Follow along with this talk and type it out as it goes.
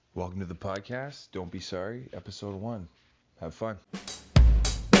Welcome to the podcast. Don't be sorry. Episode 1. Have fun.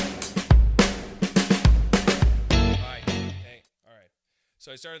 Hi. Hey. All right.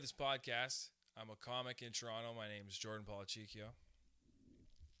 So I started this podcast. I'm a comic in Toronto. My name is Jordan Policicchio.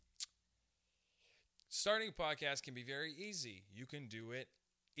 Starting a podcast can be very easy. You can do it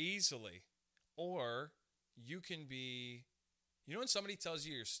easily. Or you can be, when somebody tells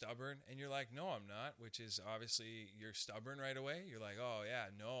you you're stubborn and you're like, no, I'm not, which is obviously you're stubborn right away. You're like, oh, yeah,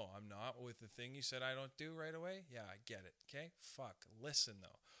 no, I'm not with the thing you said I don't do right away. Yeah, I get it. Okay? Fuck. Listen,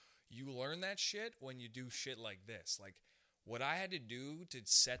 though. You learn that shit when you do shit like this. Like, what I had to do to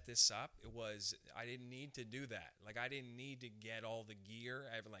set this up, I didn't need to do that. Like, I didn't need to get all the gear.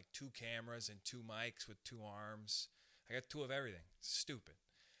 I have like 2 cameras and 2 mics with 2 arms. I got 2 of everything. Stupid.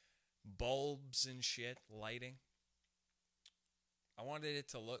 Bulbs and shit, lighting. I wanted it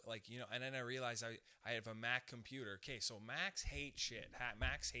to look like, and then I realized I have a Mac computer. Okay, so Macs hate shit.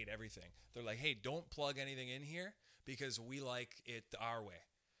 Macs hate everything. They're like, hey, don't plug anything in here because we like it our way.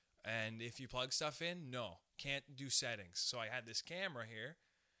 And if you plug stuff in, no, can't do settings. So I had this camera here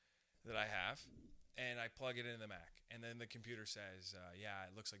that I have, and I plug it into the Mac. And then the computer says, yeah,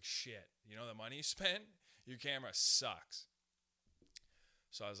 it looks like shit. You know the money you spent? Your camera sucks.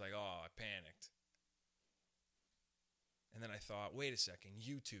 So I was like, oh, I panicked. And then I thought, wait a second,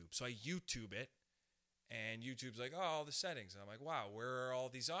 YouTube. So I YouTube it, and YouTube's like, oh, all the settings. And I'm like, wow, where are all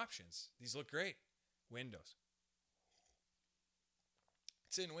these options? These look great. Windows.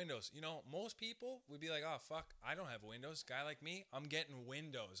 It's in Windows. Most people would be like, oh, fuck, I don't have Windows. Guy like me, I'm getting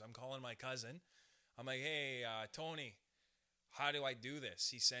Windows. I'm calling my cousin. I'm like, hey, Tony, how do I do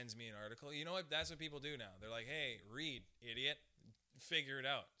this? He sends me an article. You know what? That's what people do now. They're like, hey, read, idiot. Figure it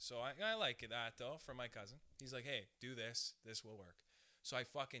out. So I like that, though, from my cousin. He's like, hey, do this. This will work. So I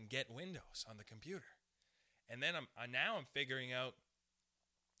fucking get Windows on the computer. And then I'm figuring out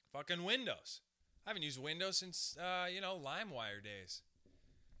fucking Windows. I haven't used Windows since, LimeWire days.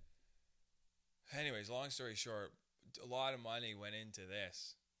 Anyways, long story short, a lot of money went into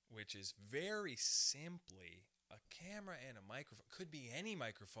this, which is very simply a camera and a microphone. Could be any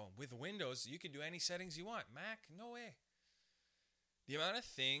microphone. With Windows, you can do any settings you want. Mac, no way. The amount of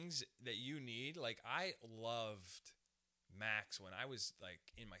things that you need, like I loved Macs when I was like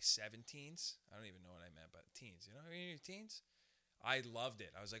in my 17s. I don't even know what I meant, but teens. Teens? I loved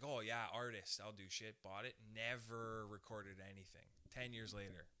it. I was like, oh yeah, artist. I'll do shit. Bought it. Never recorded anything. 10 years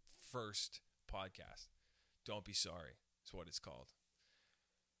later, first podcast. Don't be sorry. That's what it's called.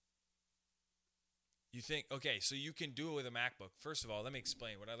 You think, okay, so you can do it with a MacBook. First of all, let me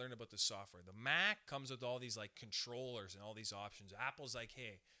explain what I learned about the software. The Mac comes with all these like controllers and all these options. Apple's like,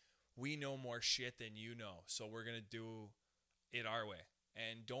 hey, we know more shit than you know, so we're going to do it our way.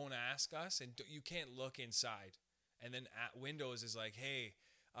 And don't ask us, and you can't look inside. And then Windows is like, hey,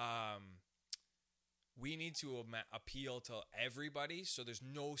 we need to appeal to everybody, so there's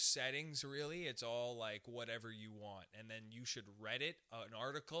no settings really. It's all like whatever you want. And then you should Reddit an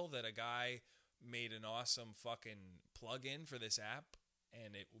article that a guy made an awesome fucking plug-in for this app,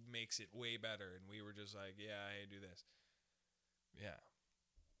 and it makes it way better. And we were just like, yeah, hey, do this. Yeah.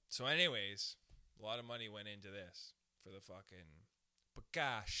 So anyways, a lot of money went into this for the fucking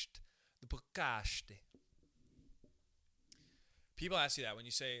podcast. The podcast. People ask you that when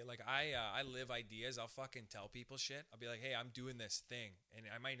you say, like, I live ideas. I'll fucking tell people shit. I'll be like, hey, I'm doing this thing. And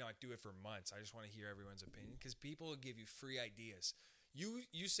I might not do it for months. I just want to hear everyone's opinion because people will give you free ideas.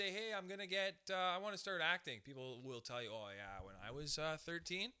 You say, hey, I'm going to I want to start acting. People will tell you, oh, yeah, when I was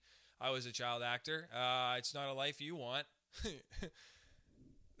 13, I was a child actor. It's not a life you want. Oh,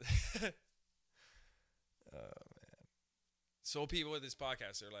 man. So people with this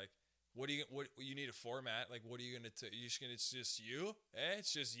podcast, they're like, what you need a format? Like, what are you going to, it's just you?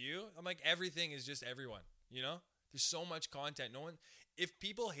 It's just you? I'm like, everything is just everyone, There's so much content. If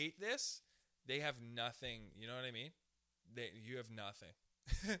people hate this, they have nothing, you know what I mean? You have nothing.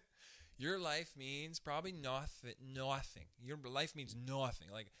 Your life means probably nothing. Your life means nothing.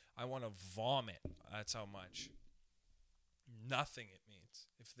 Like, I want to vomit. That's how much. Nothing it means.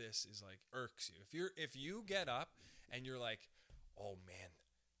 If this is like irks you. If you get up and you're like, oh man,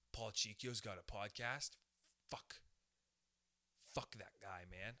 Policicchio's got a podcast. Fuck that guy,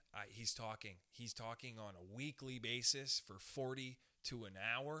 man. He's talking on a weekly basis for 40 to an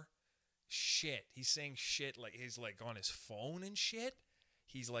hour. Shit. He's saying shit like he's like on his phone and shit.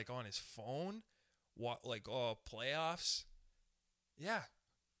 He's like on his phone. What, like, oh, playoffs? Yeah.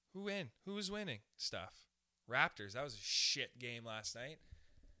 Who was winning stuff? Raptors. That was a shit game last night.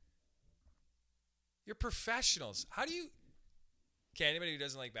 You're professionals. How do you... Okay, anybody who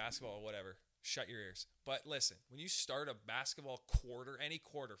doesn't like basketball or whatever, Shut your ears. But listen, when you start a basketball quarter, any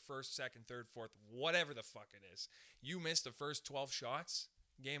quarter, first, second, third, fourth, whatever the fuck it is, you miss the first 12 shots,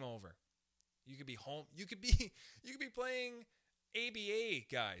 game over. You could be home. You could be playing ABA,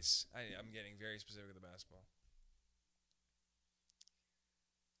 guys. I'm getting very specific with the basketball.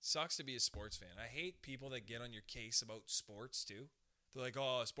 Sucks to be a sports fan. I hate people that get on your case about sports too. They're like,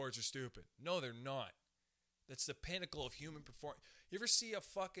 oh, sports are stupid. No, they're not. That's the pinnacle of human performance. You ever see a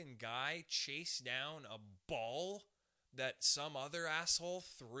fucking guy chase down a ball that some other asshole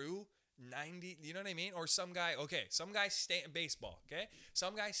threw 90, you know what I mean? Or some guy baseball, okay?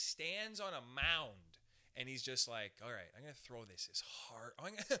 Some guy stands on a mound and he's just like, all right, I'm going to throw this as hard.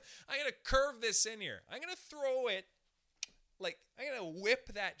 I'm going to curve this in here. I'm going to throw it. Like, I'm going to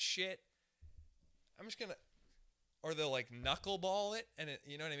whip that shit. I'm just going to, or they'll like knuckleball it, and it,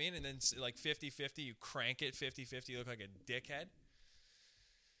 you know what I mean? And then like 50-50, you crank it 50-50, you look like a dickhead.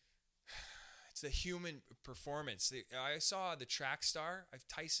 It's the human performance. I saw the track star.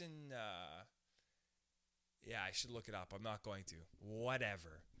 Tyson, yeah, I should look it up. I'm not going to.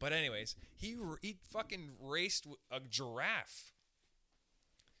 Whatever. But anyways, he fucking raced a giraffe.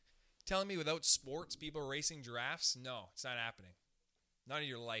 Telling me without sports, people are racing giraffes? No, it's not happening. Not in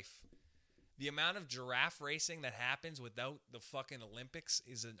your life. The amount of giraffe racing that happens without the fucking Olympics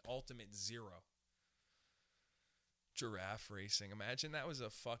is an ultimate zero. Giraffe racing. Imagine that was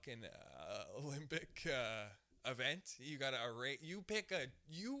a fucking Olympic event. You got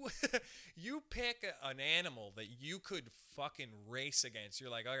you pick an animal that you could fucking race against.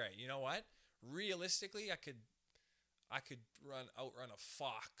 You're like, all right, you know what? Realistically, I could outrun a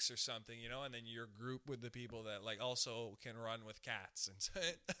fox or something, you know, and then you're grouped with the people that like also can run with cats,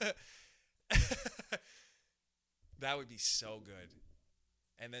 and that would be so good.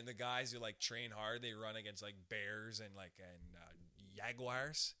 And then the guys who like train hard, they run against like bears and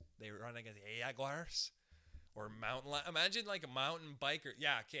jaguars. They run against jaguars or mountain. Imagine like a mountain biker.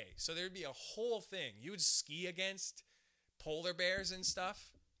 Yeah, okay. So there'd be a whole thing. You would ski against polar bears and stuff.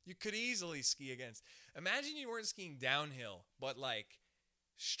 You could easily ski against. Imagine you weren't skiing downhill, but like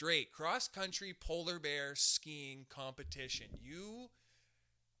straight cross country polar bear skiing competition. You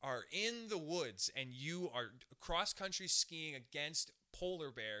are in the woods and you are cross country skiing against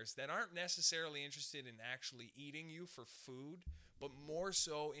polar bears that aren't necessarily interested in actually eating you for food, but more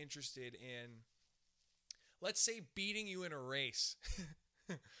so interested in, let's say, beating you in a race.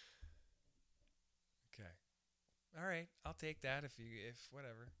 Okay. All right. I'll take that if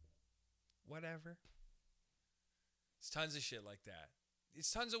whatever. It's tons of shit like that.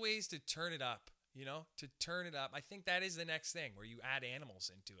 It's tons of ways to turn it up, you know, to turn it up. I think that is the next thing where you add animals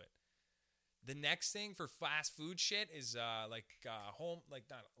into it. The next thing for fast food shit is not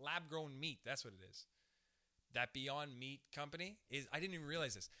lab grown meat. That's what it is. That Beyond Meat company is, I didn't even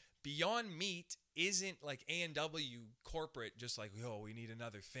realize this. Beyond Meat isn't like A&W corporate, just like, yo, we need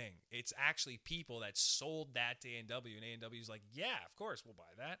another thing. It's actually people that sold that to A&W, and A&W's like, yeah, of course, we'll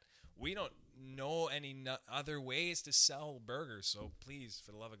buy that. We don't know any other ways to sell burgers, so please,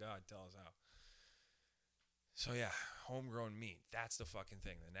 for the love of God, tell us how. So yeah, homegrown meat. That's the fucking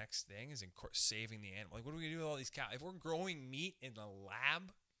thing. The next thing is saving the animal. Like, what are we going to do with all these cows? If we're growing meat in the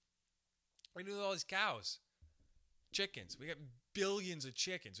lab, what are we going to do with all these cows? Chickens. We got billions of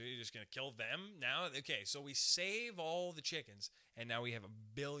chickens. Are you just going to kill them now? Okay, so we save all the chickens, and now we have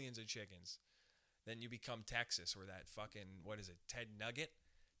billions of chickens. Then you become Texas, where that fucking, what is it, Ted Nugget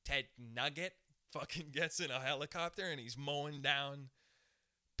fucking gets in a helicopter, and he's mowing down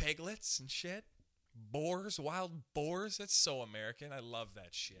piglets and shit. Boars, wild boars. That's so American. I love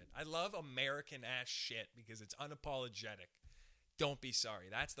that shit. I love American-ass shit because it's unapologetic. Don't be sorry.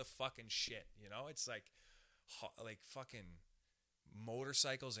 That's the fucking shit, you know? It's like fucking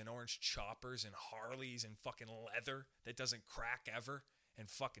motorcycles and orange choppers and Harleys and fucking leather that doesn't crack ever and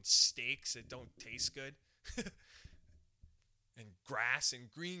fucking steaks that don't taste good and grass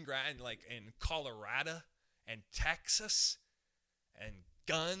and green grass and like in Colorado and Texas and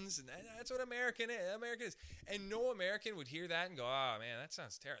guns, and that's what American is. And no American would hear that and go, oh man, that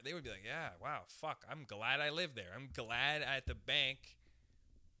sounds terrible. They would be like, yeah, wow, fuck, I'm glad I live there. I'm glad at the bank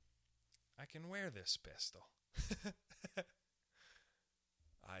I can wear this pistol.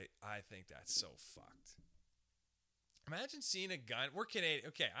 I think that's so fucked. Imagine seeing a gun. We're Canadian.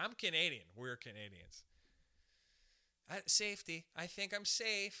 Okay, I'm Canadian. We're Canadians. Safety. I think I'm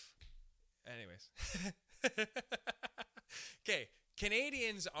safe. Anyways. Okay,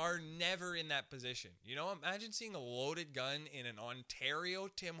 Canadians are never in that position. You know, imagine seeing a loaded gun in an Ontario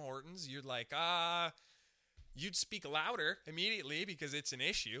Tim Hortons. You're like, you'd speak louder immediately because it's an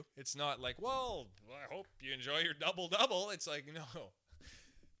issue. It's not like, well, I hope you enjoy your double-double. It's like, no.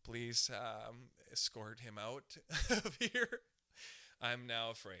 Please escort him out of here. I'm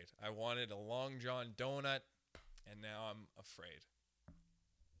now afraid. I wanted a Long John donut, and now I'm afraid.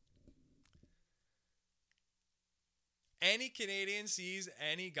 Any Canadian sees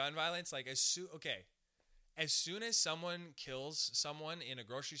any gun violence, like as soon as someone kills someone in a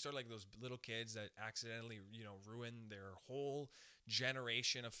grocery store, like those little kids that accidentally, ruin their whole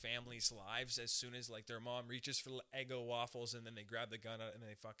generation of families' lives, as soon as like their mom reaches for Eggo waffles and then they grab the gun out and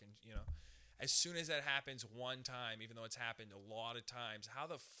they fucking, as soon as that happens one time, even though it's happened a lot of times, how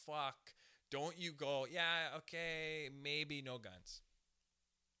the fuck don't you go, yeah, okay, maybe no guns?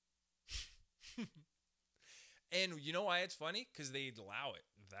 And you know why it's funny? Because they allow it.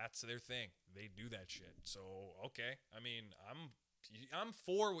 That's their thing. They do that shit. So, okay. I mean, I'm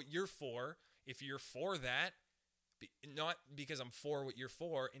for what you're for. If you're for that, not because I'm for what you're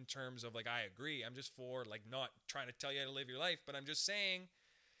for in terms of, like, I agree. I'm just for, like, not trying to tell you how to live your life. But I'm just saying,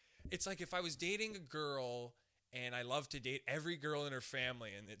 it's like if I was dating a girl and I love to date every girl in her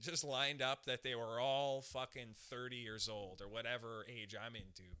family and it just lined up that they were all fucking 30 years old or whatever age I'm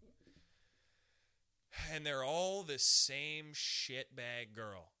into. And they're all the same shitbag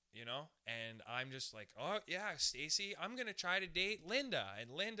girl, And I'm just like, oh, yeah, Stacy, I'm going to try to date Linda.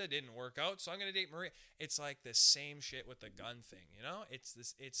 And Linda didn't work out, so I'm going to date Maria. It's like the same shit with the gun thing,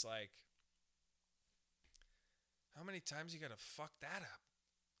 It's like, how many times you got to fuck that up?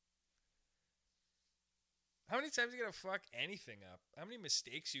 How many times you got to fuck anything up? How many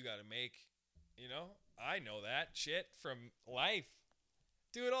mistakes you got to make, I know that shit from life.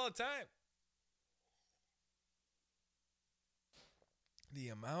 Do it all the time. The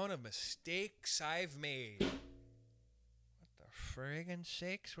amount of mistakes I've made. What the friggin'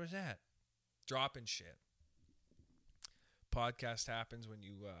 sakes was that? Dropping shit. Podcast happens when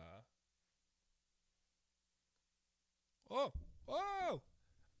you, Whoa!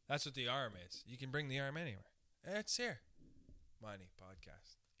 That's what the arm is. You can bring the arm anywhere. It's here. Money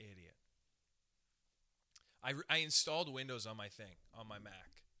podcast. Idiot. I installed Windows on my thing, on my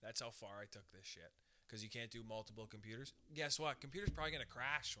Mac. That's how far I took this shit. Because you can't do multiple computers. Guess what? Computer's probably going to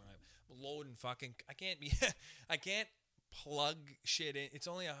crash when I'm loading fucking... I can't plug shit in. It's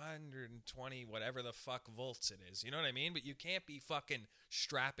only 120 whatever the fuck volts it is. You know what I mean? But you can't be fucking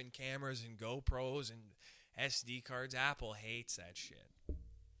strapping cameras and GoPros and SD cards. Apple hates that shit.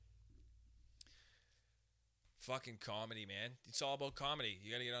 Fucking comedy, man. It's all about comedy.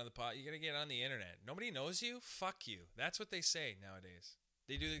 You got to get on the pot. You got to get on the internet. Nobody knows you? Fuck you. That's what they say nowadays.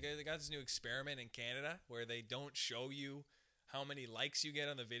 They got this new experiment in Canada where they don't show you how many likes you get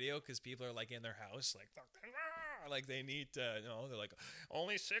on the video because people are like in their house like they need to, they're like,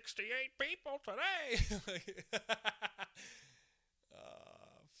 only 68 people today.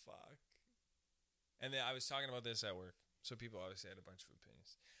 Oh, fuck. And then I was talking about this at work. So people obviously had a bunch of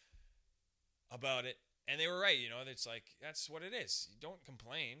opinions about it. And they were right, it's like, that's what it is. You don't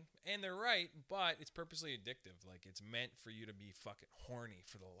complain. And they're right, but it's purposely addictive. Like, it's meant for you to be fucking horny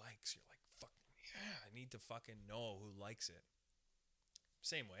for the likes. You're like, fucking, yeah, I need to fucking know who likes it.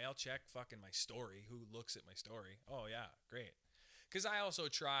 Same way, I'll check fucking my story. Who looks at my story? Oh, yeah, great. Because I also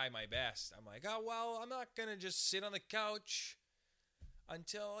try my best. I'm like, oh, well, I'm not going to just sit on the couch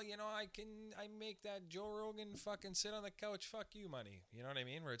until, I make that Joe Rogan fucking sit on the couch. Fuck you money. You know what I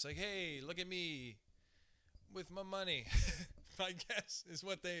mean? Where it's like, hey, look at me. With my money, I guess, is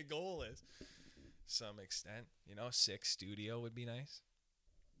what their goal is. Some extent, sick studio would be nice.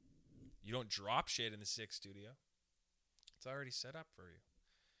 You don't drop shit in the sick studio. It's already set up for you.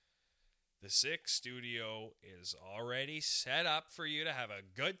 The sick studio is already set up for you to have a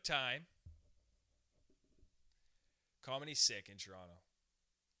good time. Comedy's sick in Toronto.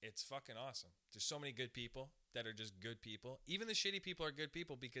 It's fucking awesome. There's so many good people that are just good people. Even the shitty people are good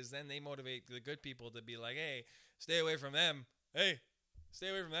people because then they motivate the good people to be like, hey, stay away from them. Hey, stay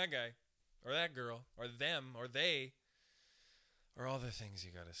away from that guy or that girl or them or they or all the things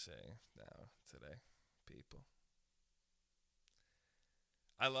you got to say now today, people.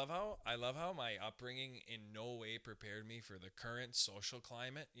 I love how my upbringing in no way prepared me for the current social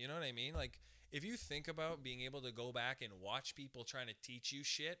climate. You know what I mean? Like, if you think about being able to go back and watch people trying to teach you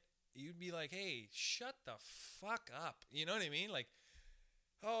shit, you'd be like, hey, shut the fuck up. You know what I mean? Like,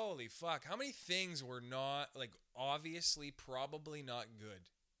 holy fuck. How many things were not, like, obviously probably not good?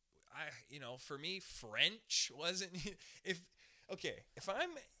 For me, French wasn't... If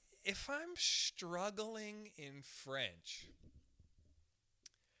I'm struggling in French...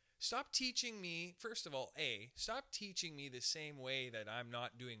 Stop teaching me, first of all, stop teaching me the same way that I'm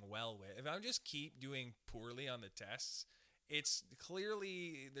not doing well with. If I just keep doing poorly on the tests, it's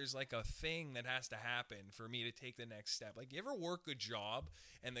clearly there's like a thing that has to happen for me to take the next step. Like, you ever work a job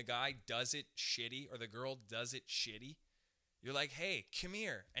and the guy does it shitty or the girl does it shitty? You're like, hey, come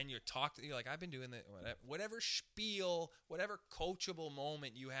here. And you're like, I've been doing that. Whatever spiel, whatever coachable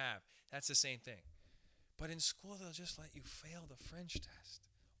moment you have, that's the same thing. But in school, they'll just let you fail the French test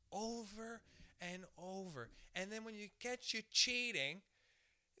over and over. And then when you catch you cheating,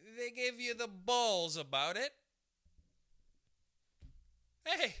 they give you the balls about it.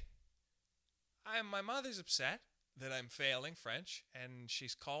 Hey, my mother's upset that I'm failing French, and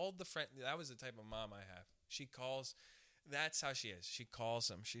she's called the French. That was the type of mom I have. She calls. That's how she is. She calls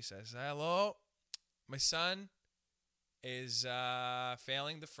them. She says, "Hello, my son is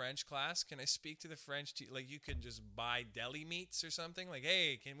failing the French class. Can I speak to the French teacher? Like, you can just buy deli meats or something. Like,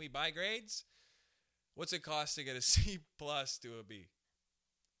 hey, can we buy grades? What's it cost to get a C plus to a B?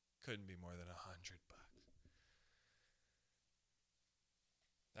 Couldn't be more than $100.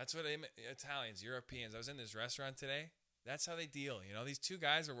 That's what Italians, Europeans. I was in this restaurant today. That's how they deal. You know, these two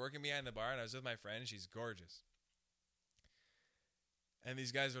guys were working behind the bar, and I was with my friend, and she's gorgeous. And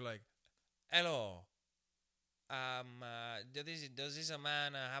these guys are like, "Hello, does this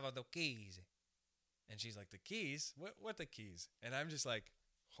man have the keys?" And she's like, "The keys? What the keys?" And I'm just like,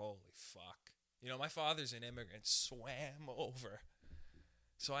 holy fuck. You know, my father's an immigrant, swam over.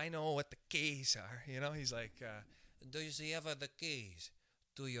 So I know what the keys are. You know, he's like, "Does he have the keys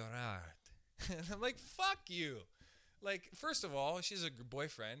to your heart?" And I'm like, fuck you. Like, first of all, she's a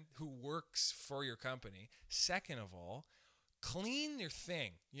boyfriend who works for your company. Second of all, clean your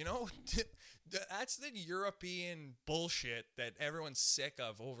thing. You know, that's the European bullshit that everyone's sick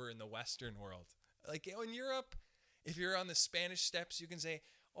of over in the Western world. Like, in Europe, if you're on the Spanish Steps, you can say,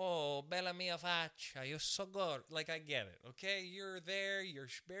 "Oh, bella mia faccia, you're so good." Like, I get it, okay? You're there, you're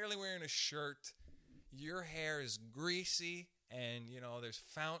barely wearing a shirt, your hair is greasy, and, you know, there's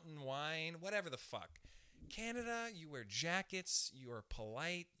fountain wine, whatever the fuck. Canada, you wear jackets, you are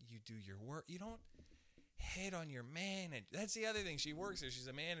polite, you do your work, you don't hit on your man. And that's the other thing. She works there, she's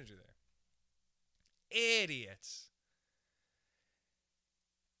a manager there. Idiots.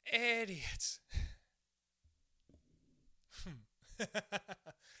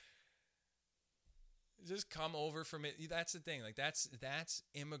 Just come over from it. That's the thing. Like, that's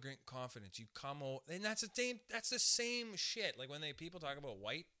immigrant confidence. You come over, and that's the same shit. Like, when people talk about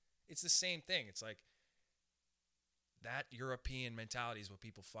white, it's the same thing. It's like, that European mentality is what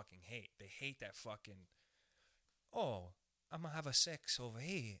people fucking hate. They hate that fucking, "Oh, I'm gonna have a sex over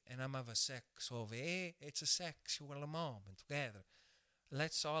here, and I'm gonna have a sex over here. It's a sexual moment together.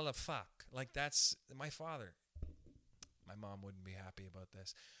 Let's all fuck." Like, that's my father. My mom wouldn't be happy about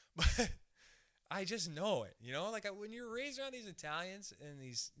this, but I just know it. You know, like, when you're raised around these Italians, and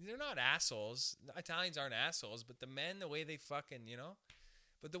they're not assholes. Italians aren't assholes, but the men, the way they fucking, you know,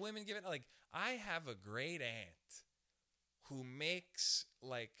 but the women give it. Like, I have a great aunt who makes,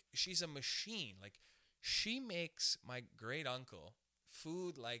 like, she's a machine. Like, she makes my great uncle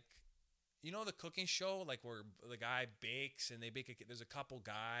food, like, you know, the cooking show, like, where the guy bakes and they bake there's a couple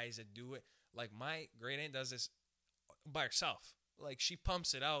guys that do it. Like, my great aunt does this by herself. Like, she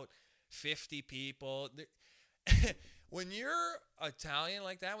pumps it out, 50 people. When you're Italian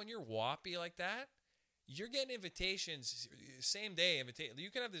like that, when you're whoppy like that, you're getting invitations same day.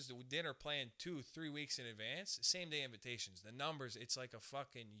 You can have this dinner planned 2-3 weeks in advance. Same day invitations. The numbers, it's like a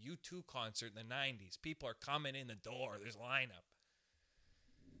fucking U2 concert in the 90s. People are coming in the door. There's lineup.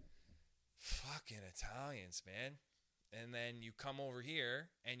 Fucking Italians, man. And then you come over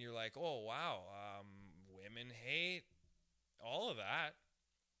here and you're like, "Oh, wow, women hate all of that."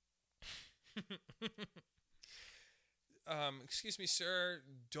 Excuse me, sir,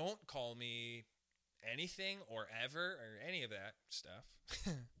 don't call me anything or ever or any of that stuff.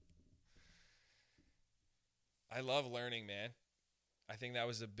 I love learning, man. I think that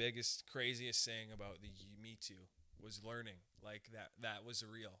was the biggest, craziest thing about the Me Too was learning. Like, that was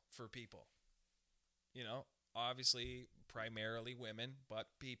real for people. You know, obviously primarily women, but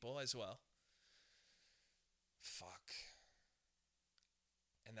people as well. Fuck.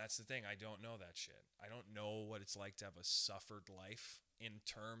 And that's the thing. I don't know that shit. I don't know what it's like to have a suffered life in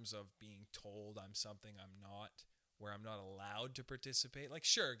terms of being told I'm something I'm not, where I'm not allowed to participate. Like,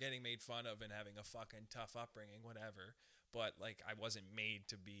 sure, getting made fun of and having a fucking tough upbringing, whatever. But, like, I wasn't made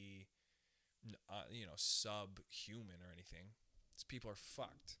to be, you know, subhuman or anything. These people are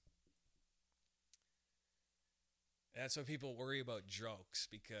fucked. And that's why people worry about jokes,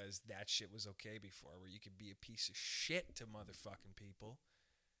 because that shit was okay before, where you could be a piece of shit to motherfucking people.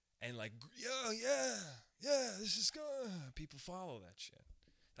 And, like, yeah, this is good. People follow that shit.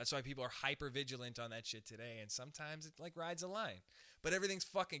 That's why people are hyper vigilant on that shit today. And sometimes it like rides a line. But everything's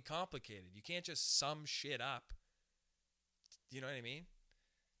fucking complicated. You can't just sum shit up. You know what I mean?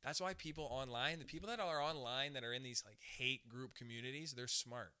 That's why people online, the people that are online that are in these like hate group communities, they're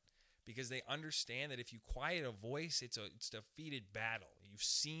smart. Because they understand that if you quiet a voice, it's a defeated battle. You've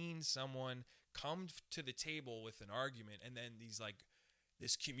seen someone come to the table with an argument, and then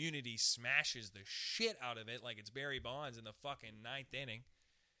this community smashes the shit out of it like it's Barry Bonds in the fucking ninth inning.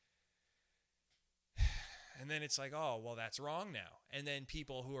 And then it's like, oh, well, that's wrong now. And then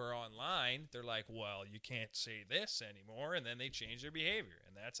people who are online, they're like, well, you can't say this anymore. And then they change their behavior.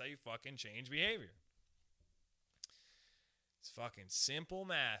 And that's how you fucking change behavior. It's fucking simple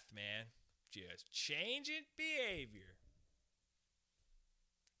math, man. Just changing behavior.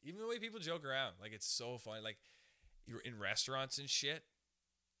 Even the way people joke around. Like, it's so funny. Like, you're in restaurants and shit.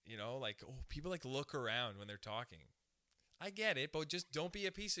 You know, like, oh, people like look around when they're talking. I get it, but just don't be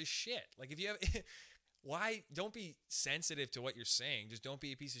a piece of shit. Like, if you have... Why? Don't be sensitive to what you're saying. Just don't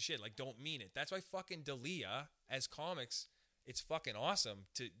be a piece of shit. Like, don't mean it. That's why fucking Dalia, as comics, it's fucking awesome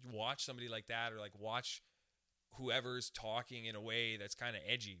to watch somebody like that or, like, watch whoever's talking in a way that's kind of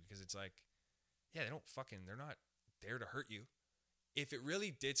edgy because it's like, yeah, they're not there to hurt you. If it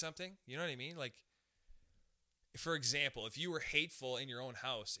really did something, you know what I mean? Like, for example, if you were hateful in your own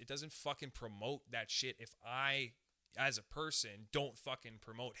house, it doesn't fucking promote that shit. If I, as a person, don't fucking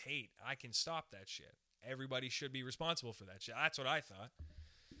promote hate, I can stop that shit. Everybody should be responsible for that shit. That's what I thought.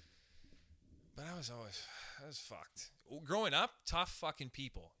 But I was fucked. Growing up, tough fucking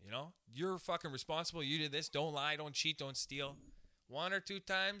people, you know? You're fucking responsible. You did this. Don't lie. Don't cheat. Don't steal. 1 or 2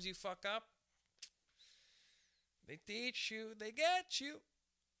 times you fuck up, they teach you. They get you.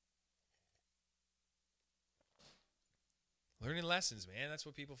 Learning lessons, man. That's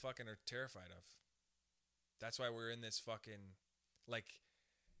what people fucking are terrified of. That's why we're in this fucking, like,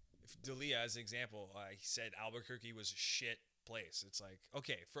 if Dalia, as an example, he said Albuquerque was a shit place. It's like,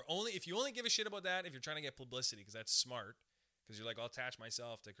 okay, if you only give a shit about that, if you're trying to get publicity, because that's smart, because you're like, I'll attach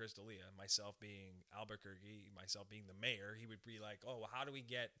myself to Chris D'Elia, myself being Albuquerque, myself being the mayor. He would be like, oh, well, how do we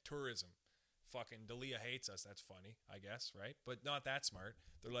get tourism? Fucking D'Elia hates us. That's funny, I guess, right? But not that smart.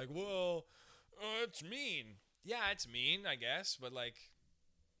 They're like, well, it's mean. Yeah, it's mean, I guess, but like,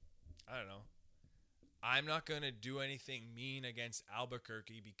 I don't know. I'm not going to do anything mean against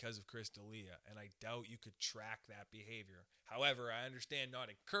Albuquerque because of Chris D'Elia, and I doubt you could track that behavior. However, I understand not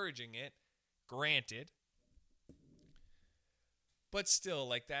encouraging it, granted. But still,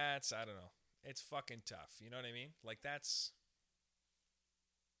 like, that's, I don't know. It's fucking tough, you know what I mean? Like, that's...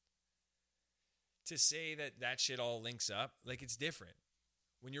 To say that shit all links up, like, it's different.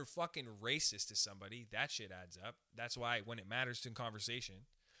 When you're fucking racist to somebody, that shit adds up. That's why when it matters to conversation...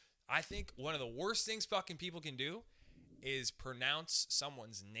 I think one of the worst things fucking people can do is pronounce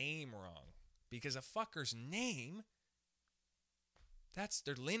someone's name wrong. Because a fucker's name, that's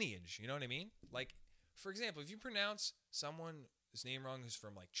their lineage. You know what I mean? Like, for example, if you pronounce someone's name wrong who's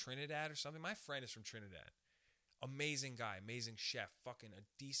from, like, Trinidad or something. My friend is from Trinidad. Amazing guy. Amazing chef. Fucking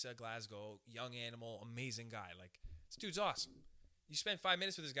Adisa, Glasgow. Young animal. Amazing guy. Like, this dude's awesome. You spend 5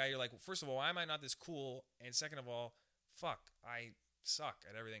 minutes with this guy, you're like, well, first of all, why am I not this cool? And second of all, fuck, I... suck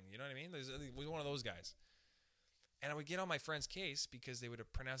at everything, you know what I mean? He was one of those guys. And I would get on my friend's case because they would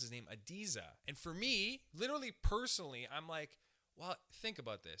have pronounced his name Adiza. And for me, literally personally, I'm like, well, think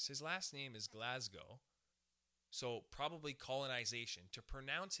about this. His last name is Glasgow. So probably colonization. To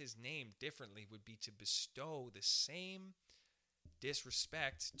pronounce his name differently would be to bestow the same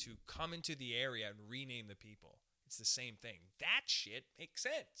disrespect to come into the area and rename the people. It's the same thing. That shit makes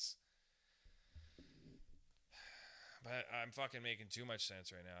sense. But I'm fucking making too much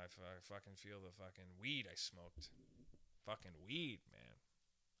sense right now. I fucking feel the fucking weed I smoked. Fucking weed, man.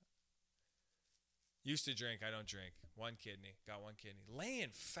 Used to drink, I don't drink. 1 kidney. Got 1 kidney. Laying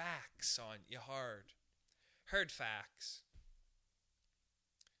facts on you hard. Heard facts.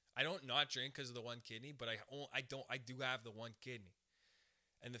 I don't not drink because of the 1 kidney, but I do have the 1 kidney.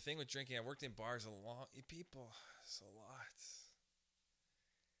 And the thing with drinking, I worked in bars a lot. People, it's a lot.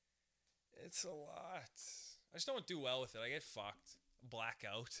 It's a lot. I just don't do well with it. I get fucked.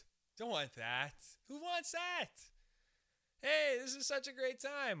 Blackout. Don't want that. Who wants that? Hey, this is such a great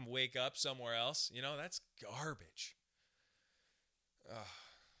time. Wake up somewhere else. You know, that's garbage. Ugh.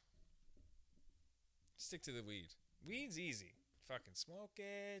 Stick to the weed. Weed's easy. Fucking smoke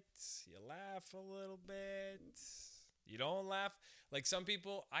it. You laugh a little bit. You don't laugh. Like some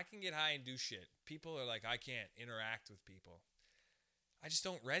people, I can get high and do shit. People are like, I can't interact with people. I just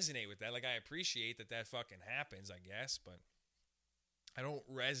don't resonate with that. Like, I appreciate that fucking happens, I guess, but I don't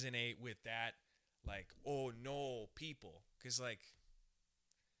resonate with that, like, oh, no, people. Because, like,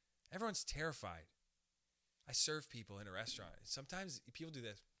 Everyone's terrified. I serve people in a restaurant. Sometimes people do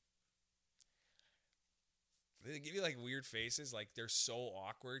this. They give you like weird faces, like they're so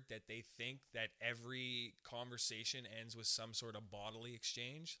awkward that they think that every conversation ends with some sort of bodily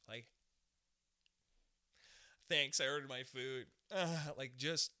exchange. Like, thanks, I ordered my food. Like,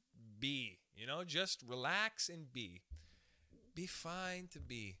 just be, just relax and be. Be fine to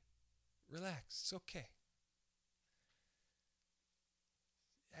be. Relax. It's okay.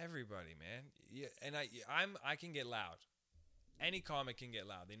 Everybody, man. Yeah, and I can get loud. Any comic can get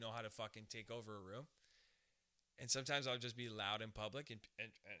loud. They know how to fucking take over a room. And sometimes I'll just be loud in public, and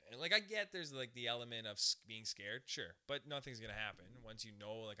like I get there's like the element of being scared, sure, but nothing's gonna happen once you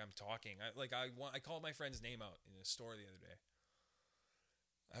know like I'm talking. I called my friend's name out in a store the other day.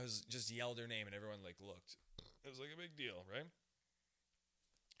 I was just yelled her name, and everyone like looked. It was like a big deal, right?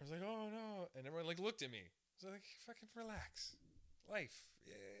 I was like, oh no, and everyone like looked at me. I was like, fucking relax, life.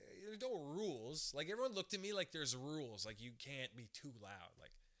 There's no rules. Like everyone looked at me like there's rules. Like you can't be too loud.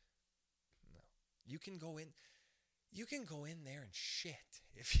 Like no, you can go in. You can go in there and shit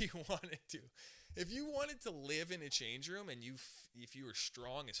if you wanted to. If you wanted to live in a change room and if you were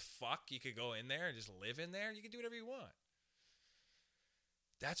strong as fuck, you could go in there and just live in there. You can do whatever you want.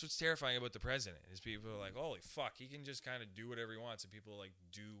 That's what's terrifying about the president is people are like, holy fuck, he can just kind of do whatever he wants. And people like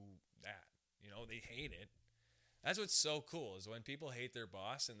do that. They hate it. That's what's so cool is when people hate their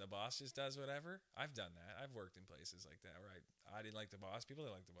boss and the boss just does whatever. I've done that. I've worked in places like that where I didn't like the boss. People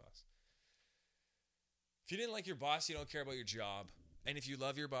didn't like the boss. If you didn't like your boss, you don't care about your job. And if you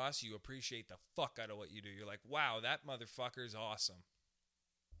love your boss, you appreciate the fuck out of what you do. You're like, wow, that motherfucker is awesome.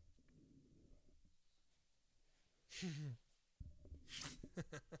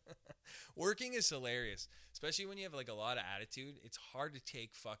 Working is hilarious. Especially when you have like a lot of attitude. It's hard to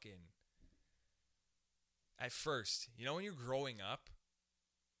take fucking... At first. When you're growing up,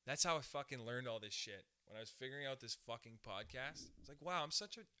 that's how I fucking learned all this shit. When I was figuring out this fucking podcast, it's like, wow,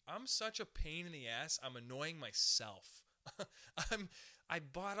 I'm such a pain in the ass. I'm annoying myself. I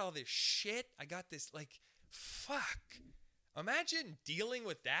bought all this shit. I got this, like, fuck. Imagine dealing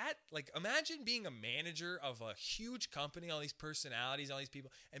with that. Like, imagine being a manager of a huge company, all these personalities, all these people,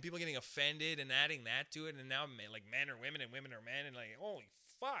 and people getting offended and adding that to it. And now, like, men are women and women are men. And, like, holy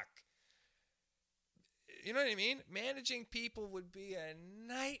fuck. You know what I mean? Managing people would be a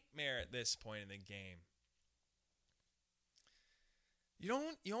nightmare at this point in the game.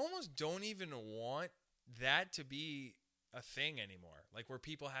 You almost don't even want that to be a thing anymore. Like where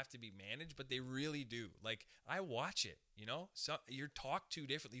people have to be managed, but they really do. Like I watch it, So you're talked to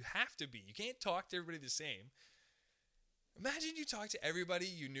differently. You have to be. You can't talk to everybody the same. Imagine you talk to everybody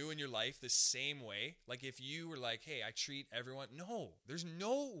you knew in your life the same way. Like if you were like, hey, I treat everyone. No, there's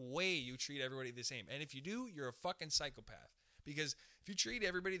no way you treat everybody the same. And if you do, you're a fucking psychopath. Because if you treat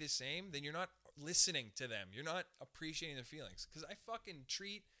everybody the same, then you're not listening to them. You're not appreciating their feelings. Because I fucking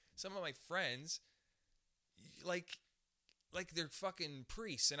treat some of my friends like they're fucking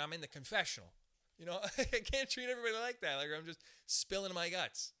priests and I'm in the confessional. I can't treat everybody like that. Like I'm just spilling my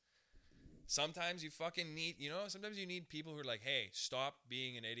guts. Sometimes you fucking need, sometimes you need people who are like, hey, stop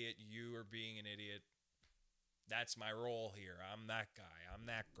being an idiot. You are being an idiot. That's my role here. I'm that guy. I'm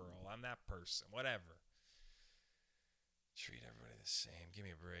that girl. I'm that person. Whatever. Treat everybody the same. Give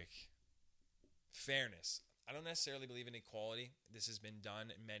me a break. Fairness. I don't necessarily believe in equality. This has been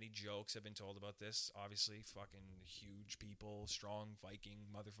done. Many jokes have been told about this. Obviously, fucking huge people, strong Viking,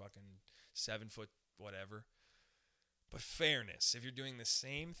 motherfucking 7 foot, whatever. But fairness. If you're doing the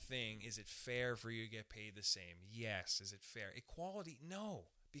same thing, is it fair for you to get paid the same? Yes. Is it fair? Equality? No.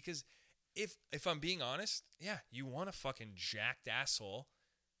 Because if I'm being honest, yeah, you want a fucking jacked asshole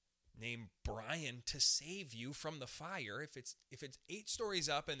named Brian to save you from the fire. If it's 8 stories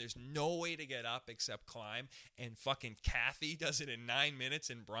up and there's no way to get up except climb, and fucking Kathy does it in 9 minutes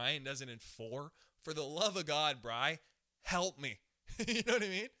and Brian does it in 4, for the love of God, Bri, help me. You know what I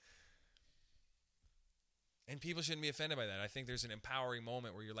mean? And people shouldn't be offended by that. I think there's an empowering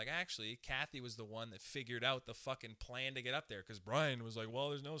moment where you're like, actually, Kathy was the one that figured out the fucking plan to get up there, because Brian was like, well,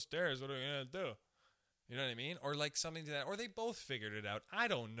 there's no stairs. What are we going to do? You know what I mean? Or like something to that. Or they both figured it out. I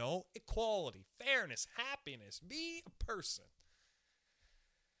don't know. Equality, fairness, happiness. Be a person.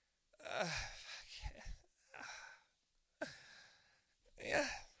 Yeah.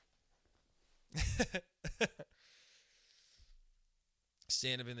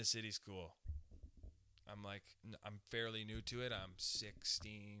 Stand up in the city's cool. I'm fairly new to it. I'm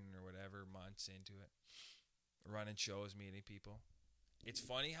 16 or whatever months into it. Running shows, meeting people. It's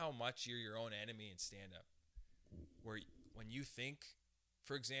funny how much you're your own enemy in stand-up. Where when you think,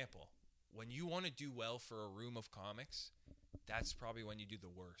 for example, when you want to do well for a room of comics, that's probably when you do the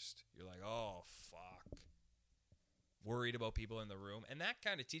worst. You're like, oh, fuck. Worried about people in the room. And that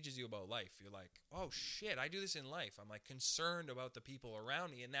kind of teaches you about life. You're like, oh, shit, I do this in life. I'm like concerned about the people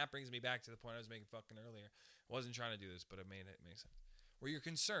around me. And that brings me back to the point I was making fucking earlier. I wasn't trying to do this, but it made sense. Where you're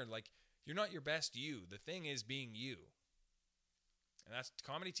concerned. Like, you're not your best you. The thing is being you. And that's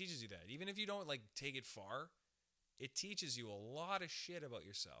comedy teaches you that. Even if you don't like take it far, it teaches you a lot of shit about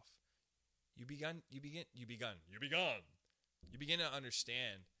yourself. You begin to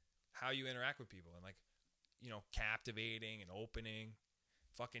understand how you interact with people and like, you know, captivating and opening.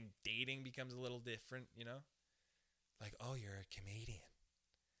 Fucking dating becomes a little different, you know? Like, oh, you're a comedian.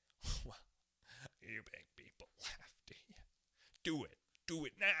 Well, you make people laugh, do you? Do it. Do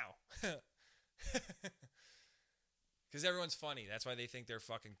it now. Because everyone's funny. That's why they think they're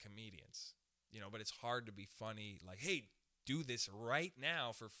fucking comedians. You know, but it's hard to be funny. Like, hey, do this right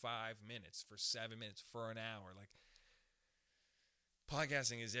now for 5 minutes, for 7 minutes, for an hour. Like,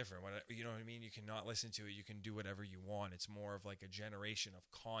 podcasting is different. You know what I mean? You cannot listen to it. You can do whatever you want. It's more of like a generation of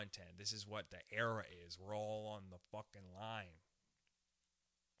content. This is what the era is. We're all on the fucking line.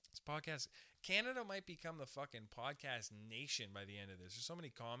 This podcast, Canada might become the fucking podcast nation by the end of this. There's so many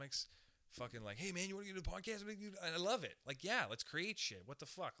comics fucking like, hey man, you want to get a podcast? And I love it. Like, yeah, let's create shit. What the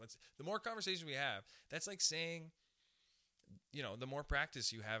fuck? The more conversation we have, that's like saying, you know, the more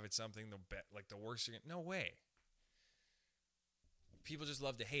practice you have at something, the worse you're gonna. No way. People just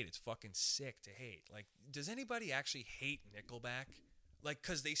love to hate. It's fucking sick to hate. Like, does anybody actually hate Nickelback? Like,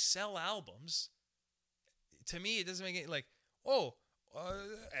 because they sell albums. To me, it doesn't make it like, oh,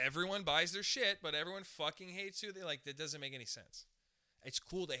 everyone buys their shit, but everyone fucking hates who they like. That doesn't make any sense. It's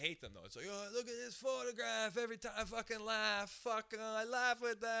cool to hate them, though. It's like, oh, look at this photograph. Every time I fucking laugh. I laugh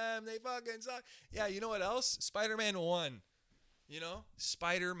with them. They fucking suck. Yeah, you know what else? Spider-Man 1. You know?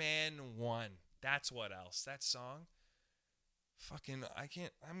 Spider-Man 1. That's what else. That song. Fucking,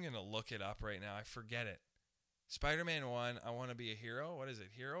 I'm going to look it up right now. I forget it. Spider-Man 1, I Want to Be a Hero. What is it?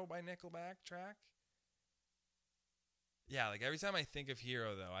 Hero by Nickelback track? Yeah, like every time I think of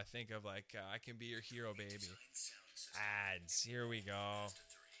hero, though, I think of like, I Can Be Your Hero, Baby. Ads. Here we go.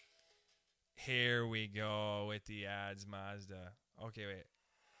 Here we go with the ads, Mazda. Okay, wait.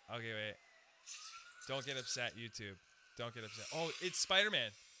 Don't get upset, YouTube. Don't get upset. Oh, it's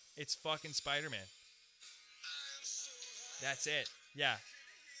Spider-Man. It's fucking Spider-Man. That's it. Yeah.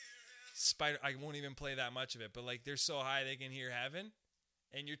 I won't even play that much of it, but like they're so high they can hear heaven,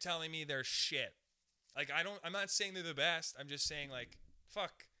 and you're telling me they're shit. Like I'm not saying they're the best. I'm just saying like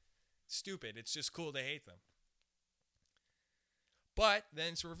fuck. Stupid. It's just cool to hate them. But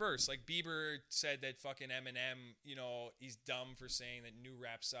then it's reverse. Like Bieber said that fucking Eminem, you know, he's dumb for saying that new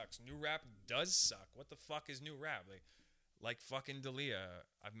rap sucks. New rap does suck. What the fuck is new rap? Like fucking D'Elia.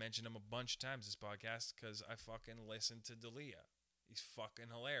 I've mentioned him a bunch of times this podcast because I fucking listen to D'Elia. He's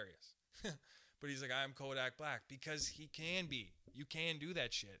fucking hilarious. But he's like, I'm Kodak Black because he can be. You can do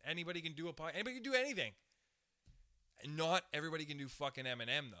that shit. Anybody can do a podcast. Anybody can do anything. And not everybody can do fucking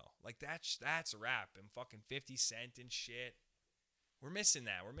Eminem though. Like that's rap and fucking 50 Cent and shit. We're missing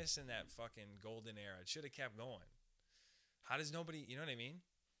that. We're missing that fucking golden era. It should have kept going. How does nobody, you know what I mean?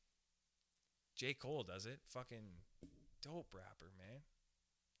 J. Cole does it. Fucking dope rapper, man.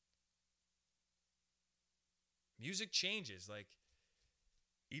 Music changes. Like,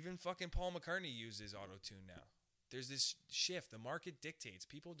 even fucking Paul McCartney uses auto-tune now. There's this shift. The market dictates.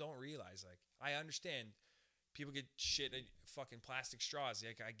 People don't realize. Like, I understand people get shit at fucking plastic straws.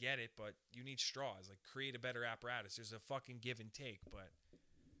 Like, I get it, but you need straws. Like, create a better apparatus. There's a fucking give and take, but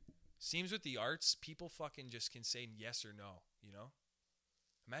seems with the arts, people fucking just can say yes or no, you know?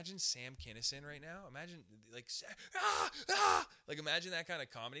 Imagine Sam Kinison right now. Imagine, like, like, imagine that kind of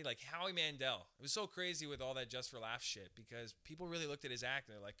comedy. Like, Howie Mandel. It was so crazy with all that Just for Laughs shit because people really looked at his act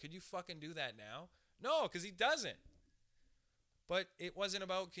and they're like, could you fucking do that now? No, because he doesn't. But it wasn't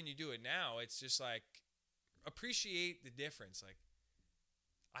about can you do it now. It's just like, appreciate the difference. Like,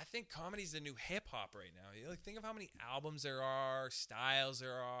 I think comedy's the new hip-hop right now. You like, think of how many albums there are, styles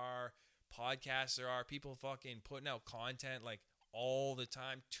there are, podcasts there are, people fucking putting out content, like, all the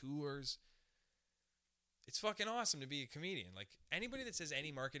time, tours. It's fucking awesome to be a comedian. Like, anybody that says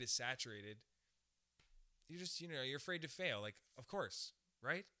any market is saturated, you just, you know, you're afraid to fail. Like, of course,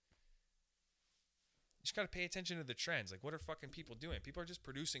 right? You just got to pay attention to the trends. Like, what are fucking people doing? People are just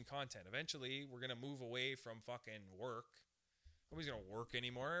producing content. Eventually, we're going to move away from fucking work. Nobody's going to work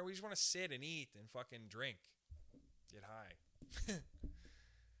anymore. We just want to sit and eat and fucking drink. Get high.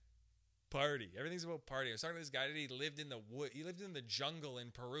 Party. Everything's about party. I was talking to this guy that he lived in the wood. He lived in the jungle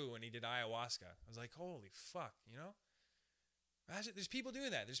in Peru and he did ayahuasca. I was like, holy fuck, you know? Imagine, there's people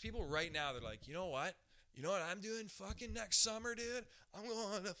doing that. There's people right now that are like, you know what? You know what I'm doing fucking next summer, dude? I'm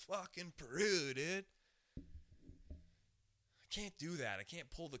going to fucking Peru, dude. I can't do that. I can't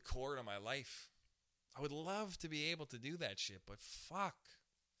pull the cord on my life. I would love to be able to do that shit, but fuck.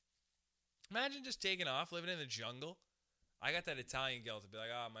 Imagine just taking off, living in the jungle. I got that Italian guilt to be like,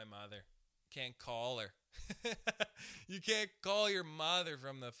 oh, my mother. Can't call her. You can't call your mother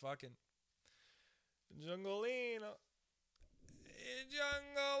from the fucking Jungleino.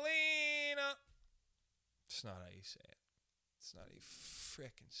 Jungleino. It's not how you say it. It's not how you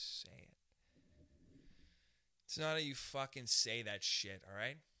frickin' say it. It's not how you fucking say that shit,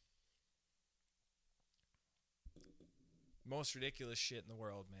 alright? Most ridiculous shit in the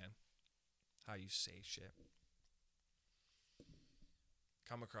world, man. How you say shit.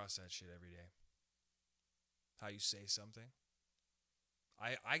 Come across that shit every day. How you say something.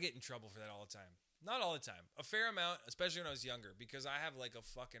 I get in trouble for that all the time. Not all the time. A fair amount, especially when I was younger, because I have like a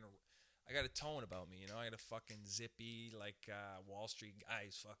fucking... I got a tone about me, you know? I got a fucking zippy, like Wall Street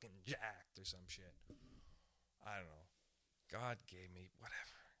guy's fucking jacked or some shit. I don't know. God gave me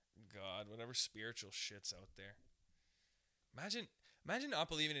whatever. God, whatever spiritual shit's out there. Imagine not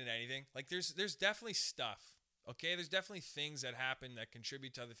believing in anything. Like there's definitely stuff. Okay, there's definitely things that happen that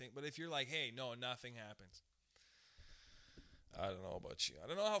contribute to other things. But if you're like, hey, no, nothing happens. I don't know about you. I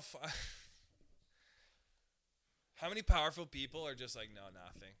don't know how many powerful people are just like, no,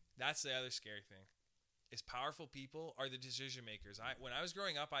 nothing. That's the other scary thing. Is powerful people are the decision makers. When I was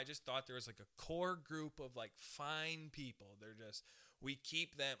growing up, I just thought there was like a core group of like fine people. We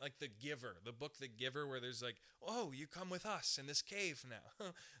keep them, like The Giver, the book The Giver, where there's like, oh, you come with us in this cave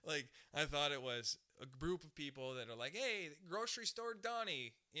now. Like, I thought it was a group of people that are like, hey, grocery store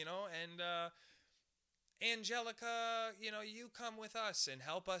Donnie, you know, and Angelica, you know, you come with us and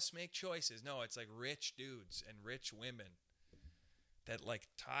help us make choices. No, it's like rich dudes and rich women that like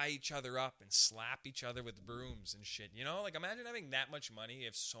tie each other up and slap each other with brooms and shit. You know, like imagine having that much money, you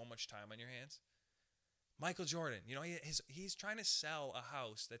have so much time on your hands. Michael Jordan, you know, he's trying to sell a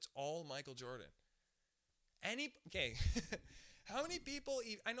house that's all Michael Jordan. Okay, how many people,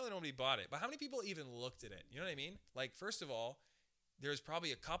 I know that nobody bought it, but how many people even looked at it? You know what I mean? Like, first of all, there's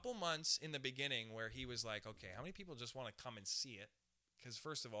probably a couple months in the beginning where he was like, okay, how many people just want to come and see it? Because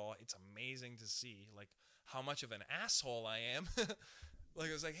first of all, it's amazing to see like how much of an asshole I am. Like,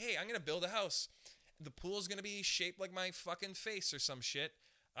 I was like, hey, I'm going to build a house. The pool's going to be shaped like my fucking face or some shit.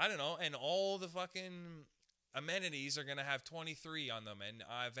 I don't know. And all the fucking amenities are going to have 23 on them. And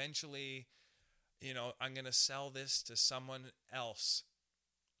eventually, you know, I'm going to sell this to someone else.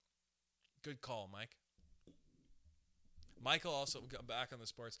 Good call, Mike. Michael also, back on the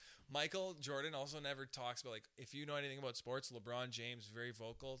sports, Michael Jordan also never talks about, like, if you know anything about sports, LeBron James, very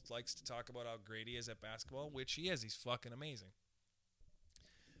vocal, likes to talk about how great he is at basketball, which he is. He's fucking amazing.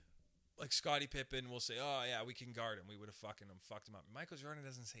 Like, Scottie Pippen will say, oh, yeah, we can guard him. We would have fucked him up. Michael Jordan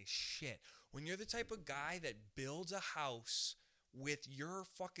doesn't say shit. When you're the type of guy that builds a house with you're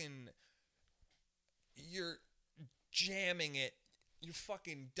jamming it, you're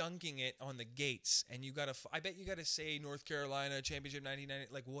fucking dunking it on the gates, and I bet you gotta say North Carolina championship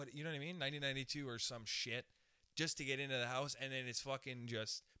 1990, like what, you know what I mean, 1992 or some shit, just to get into the house, and then it's fucking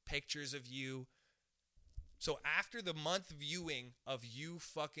just pictures of you. So after the month-long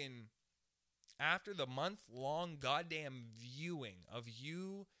goddamn viewing of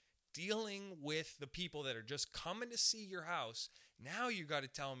you dealing with the people that are just coming to see your house, now you got to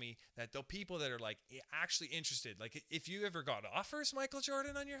tell me that the people that are like actually interested, like if you ever got offers, Michael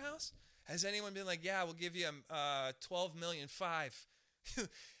Jordan, on your house, has anyone been like, yeah, we'll give you $12.5 million.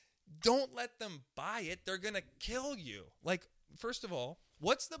 Don't let them buy it. They're gonna kill you. Like, first of all,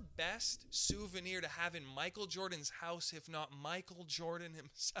 what's the best souvenir to have in Michael Jordan's house if not Michael Jordan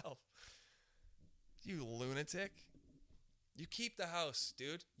himself? You lunatic. You keep the house,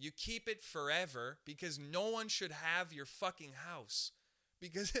 dude. You keep it forever, because no one should have your fucking house.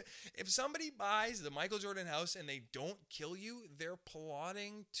 Because if somebody buys the Michael Jordan house and they don't kill you, they're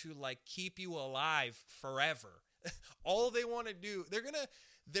plotting to like keep you alive forever. All they want to do,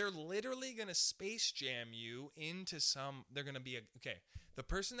 they're literally going to space jam you into the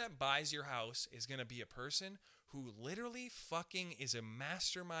person that buys your house is going to be a person who literally fucking is a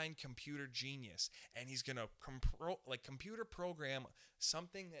mastermind computer genius, and he's going to computer program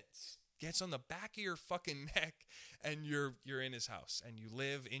something that gets on the back of your fucking neck, and you're in his house, and you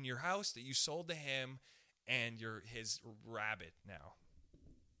live in your house that you sold to him, and you're his rabbit now.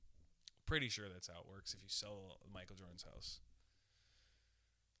 Pretty sure that's how it works if you sell Michael Jordan's house.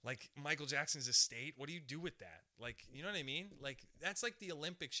 Like Michael Jackson's estate, what do you do with that? Like, you know what I mean? Like, that's like the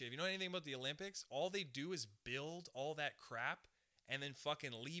Olympic shit. If you know anything about the Olympics, all they do is build all that crap and then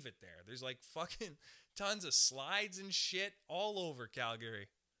fucking leave it there. There's like fucking tons of slides and shit all over Calgary.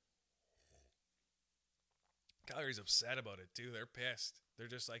 Calgary's upset about it too. They're pissed. They're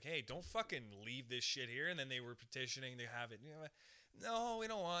just like, hey, don't fucking leave this shit here. And then they were petitioning to have it. You know, no, we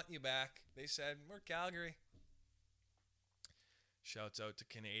don't want you back. They said, we're Calgary. Shouts out to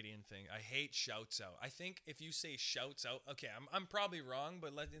Canadian thing. I hate shouts out. I think if you say shouts out, okay, I'm probably wrong,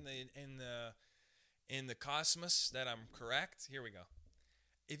 but in the cosmos that I'm correct. Here we go.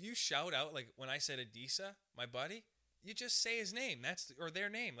 If you shout out, like when I said Adisa, my buddy, you just say his name. Or their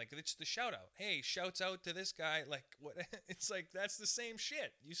name. Like it's the shout out. Hey, shouts out to this guy. Like what? It's like that's the same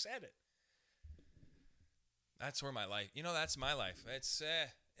shit. You said it. That's where my life. You know, that's my life. It's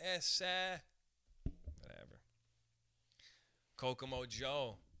whatever. Kokomo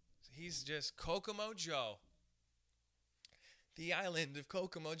Joe. He's just Kokomo Joe. The island of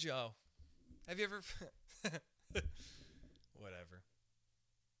Kokomo Joe. Have you ever... Whatever.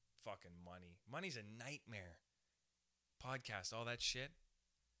 Fucking money. Money's a nightmare. Podcast, all that shit.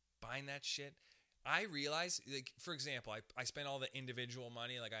 Buying that shit. I realize, like, for example, I spent all the individual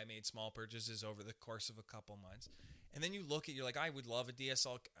money. Like, I made small purchases over the course of a couple months. And then you look at, you're like, I would love a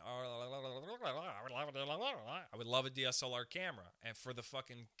DSLR. I would love a DSLR camera and for the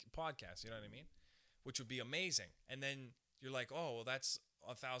fucking podcast. You know what I mean? Which would be amazing. And then you're like, oh, well, that's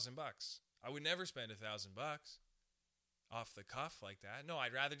 $1,000. I would never spend $1,000 off the cuff like that. No,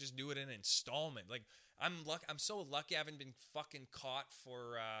 I'd rather just do it in an installment. Like I'm so lucky I haven't been fucking caught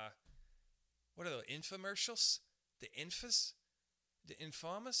for what are those infomercials? The infamous,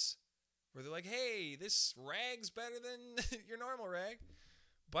 where they're like, hey, this rag's better than your normal rag.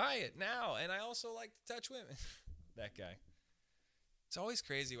 Buy it now. And I also like to touch women. That guy. It's always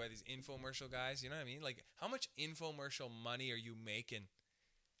crazy why these infomercial guys, you know what I mean? Like, how much infomercial money are you making?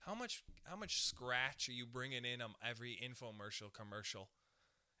 How much scratch are you bringing in on every infomercial commercial?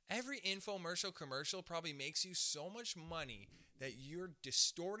 Every infomercial commercial probably makes you so much money that your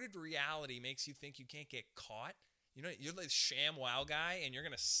distorted reality makes you think you can't get caught. You know, you're the sham wow guy and you're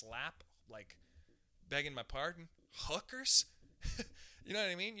going to slap, like, begging my pardon, hookers? You know what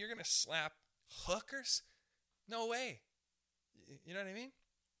I mean? You're going to slap hookers? No way. You know what I mean?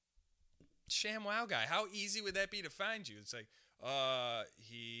 Sham wow guy. How easy would that be to find you? It's like,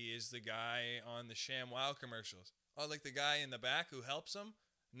 he is the guy on the Sham Wow commercials. Oh, like the guy in the back who helps him?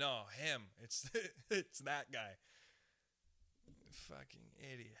 No, him. It's that guy. Fucking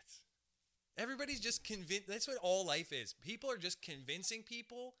idiots. Everybody's just convinced. That's what all life is. People are just convincing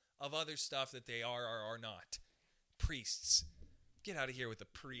people of other stuff that they are or are not. Priests. Get out of here with the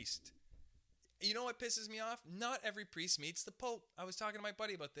priest. You know what pisses me off? Not every priest meets the Pope. I was talking to my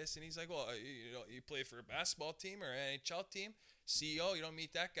buddy about this, and he's like, well, you play for a basketball team or an NHL team, CEO, you don't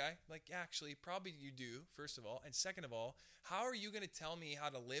meet that guy. Like, actually, probably you do, first of all. And second of all, how are you going to tell me how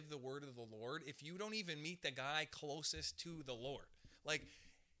to live the word of the Lord if you don't even meet the guy closest to the Lord? Like,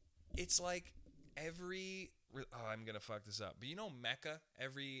 it's like I'm going to fuck this up. But you know Mecca, I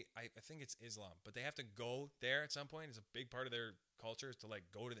think it's Islam, but they have to go there at some point. It's a big part of their culture is to like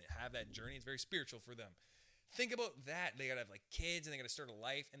go to have that journey. It's very spiritual for them. Think about that. They got to have like kids and they got to start a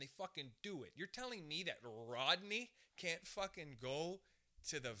life and they fucking do it. You're telling me that Rodney can't fucking go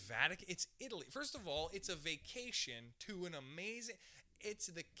to the Vatican? It's Italy. First of all, it's a vacation to an amazing, it's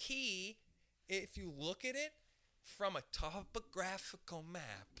the key. If you look at it from a topographical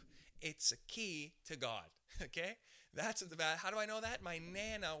map, it's a key to God. Okay? That's about. How do I know that? My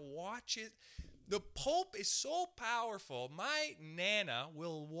Nana watches. The Pope is so powerful. My Nana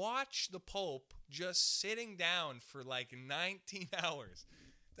will watch the Pope just sitting down for like 19 hours.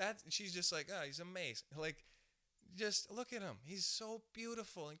 She's just like, oh, he's amazing. Like, just look at him. He's so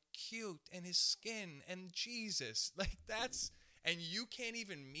beautiful and cute, and his skin and Jesus. Like that's. And you can't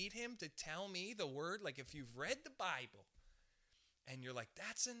even meet him to tell me the word. Like if you've read the Bible, and you're like,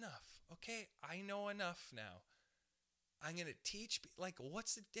 that's enough. Okay, I know enough now. I'm going to teach. Like,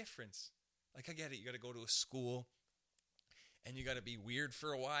 what's the difference? Like, I get it. You got to go to a school and you got to be weird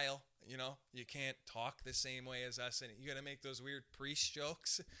for a while. You know, you can't talk the same way as us. And you got to make those weird priest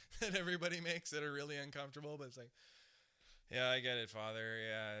jokes that everybody makes that are really uncomfortable. But it's like, yeah, I get it, Father.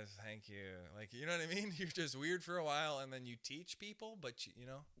 Yeah, thank you. Like, you know what I mean? You're just weird for a while and then you teach people. But, you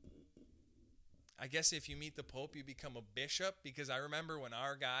know, I guess if you meet the Pope, you become a bishop. Because I remember when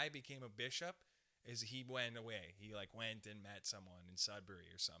our guy became a bishop, he went away. He like went and met someone in Sudbury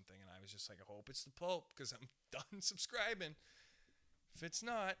or something. And I was just like, I hope it's the Pope because I'm done subscribing. If it's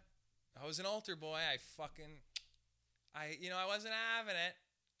not, I was an altar boy. I wasn't having it.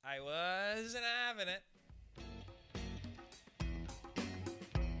 I wasn't having it.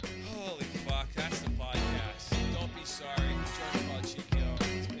 Holy fuck, that's the podcast. Don't be Be Sorry. George Policicchio.